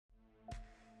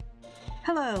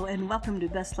Hello and welcome to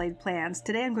Best Laid Plans.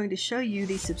 Today I'm going to show you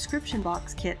the subscription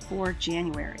box kit for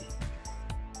January.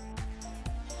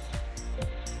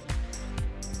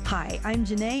 Hi, I'm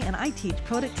Janae and I teach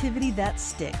productivity that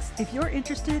sticks. If you're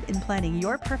interested in planning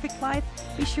your perfect life,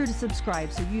 be sure to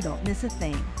subscribe so you don't miss a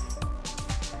thing.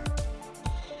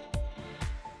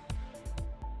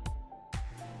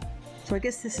 So I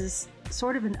guess this is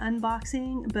sort of an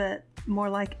unboxing, but more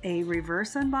like a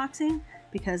reverse unboxing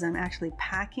because I'm actually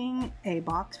packing a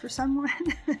box for someone.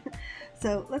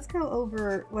 So let's go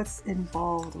over what's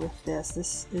involved with this.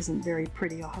 This isn't very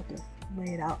pretty. I'll have to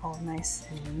lay it out all nice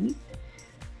and neat.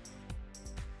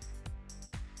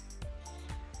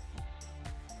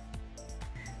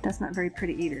 That's not very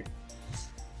pretty either.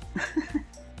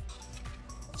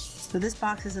 So this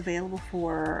box is available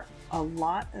for a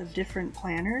lot of different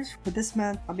planners. For this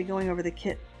month, I'll be going over the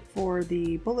kit for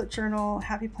the bullet journal,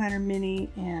 happy planner mini,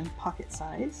 and pocket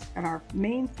size. And our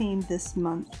main theme this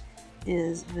month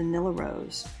is vanilla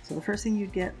rose. So the first thing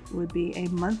you'd get would be a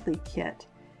monthly kit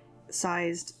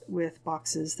sized with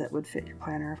boxes that would fit your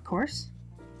planner, of course.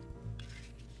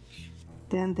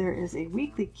 Then there is a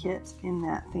weekly kit in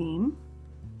that theme.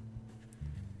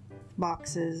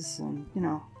 Boxes and,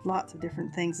 lots of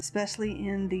different things, especially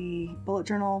in the bullet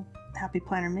journal happy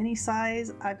planner mini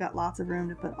size. I've got lots of room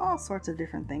to put all sorts of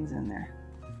different things in there.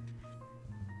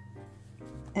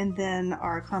 And then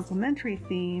our complimentary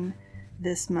theme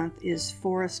this month is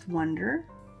Forest Wonder.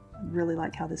 I really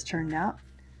like how this turned out.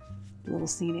 Little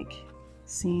scenic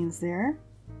scenes there.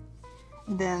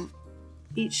 And then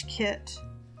each kit,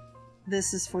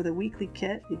 this is for the weekly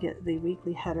kit. You get the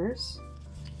weekly headers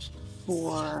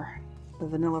for the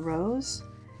vanilla rose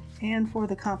and for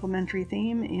the complimentary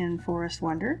theme in Forest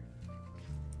Wonder.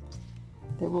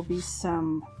 There will be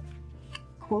some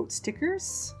quote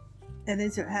stickers, and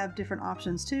these have different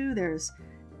options too. There's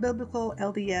biblical,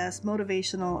 LDS,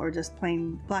 motivational, or just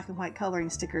plain black and white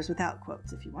coloring stickers without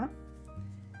quotes if you want.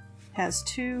 Has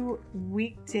 2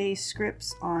 weekday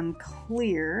scripts on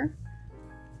clear.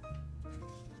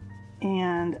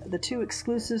 And the 2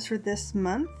 exclusives for this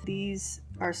month, these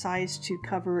are sized to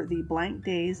cover the blank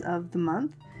days of the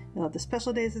month. You'll have the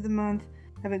special days of the month.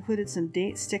 I've included some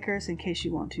date stickers in case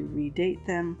you want to redate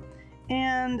them.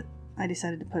 And I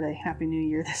decided to put a Happy New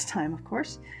Year this time, of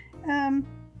course.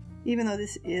 Even though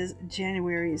this is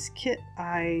January's kit,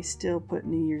 I still put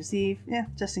New Year's Eve,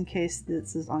 just in case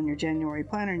this is on your January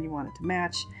planner and you want it to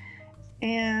match.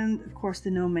 And of course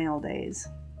the no mail days.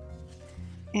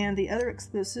 And the other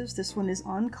exclusives, this one is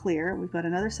on clear. We've got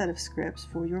another set of scripts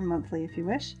for your monthly if you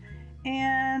wish,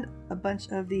 and a bunch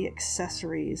of the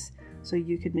accessories so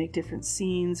you could make different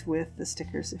scenes with the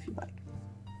stickers if you like.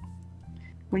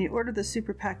 When you order the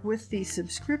SuperPak with the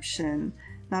subscription,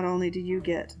 not only do you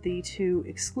get the 2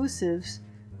 exclusives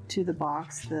to the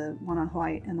box, the one on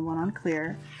white and the one on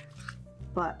clear,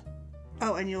 but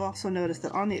and you'll also notice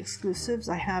that on the exclusives,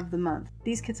 I have the month.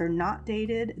 These kits are not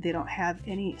dated. They don't have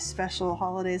any special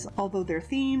holidays. Although they're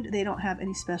themed, they don't have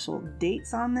any special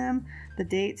dates on them. The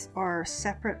dates are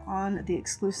separate on the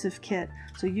exclusive kit,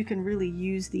 so you can really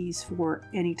use these for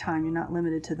any time. You're not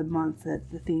limited to the month that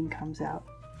the theme comes out.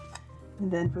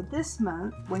 And then for this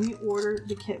month, when you order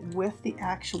the kit with the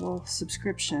actual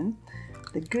subscription,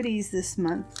 the goodies this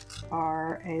month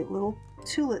are a little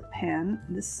tulip pen.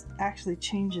 This actually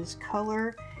changes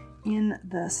color in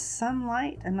the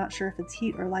sunlight. I'm not sure if it's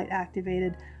heat or light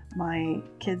activated. My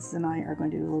kids and I are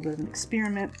going to do a little bit of an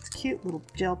experiment. It's a cute little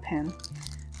gel pen.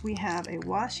 We have a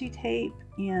washi tape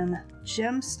in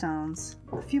gemstones.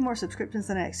 A few more subscriptions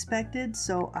than I expected,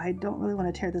 so I don't really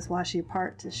want to tear this washi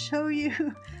apart to show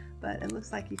you, but it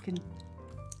looks like you can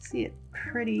see it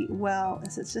pretty well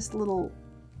as it's just little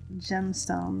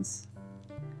gemstones.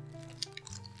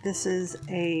 This is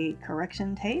a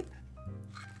correction tape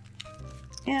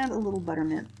and a little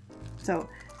buttermint. So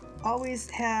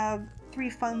always have 3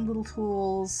 fun little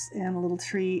tools and a little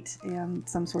treat and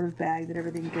some sort of bag that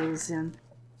everything goes in.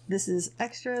 This is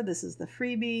extra, this is the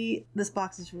freebie. This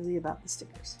box is really about the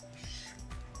stickers.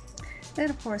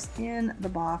 And of course in the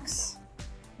box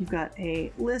you've got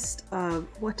a list of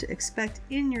what to expect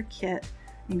in your kit,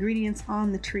 ingredients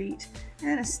on the treat,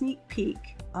 and a sneak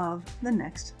peek of the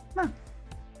next month.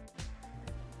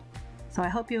 So I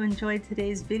hope you enjoyed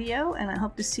today's video, and I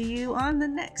hope to see you on the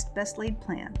next Best Laid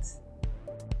Plans.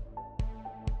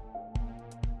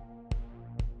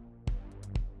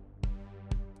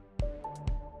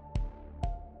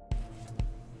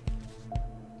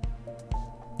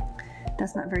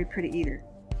 That's not very pretty either.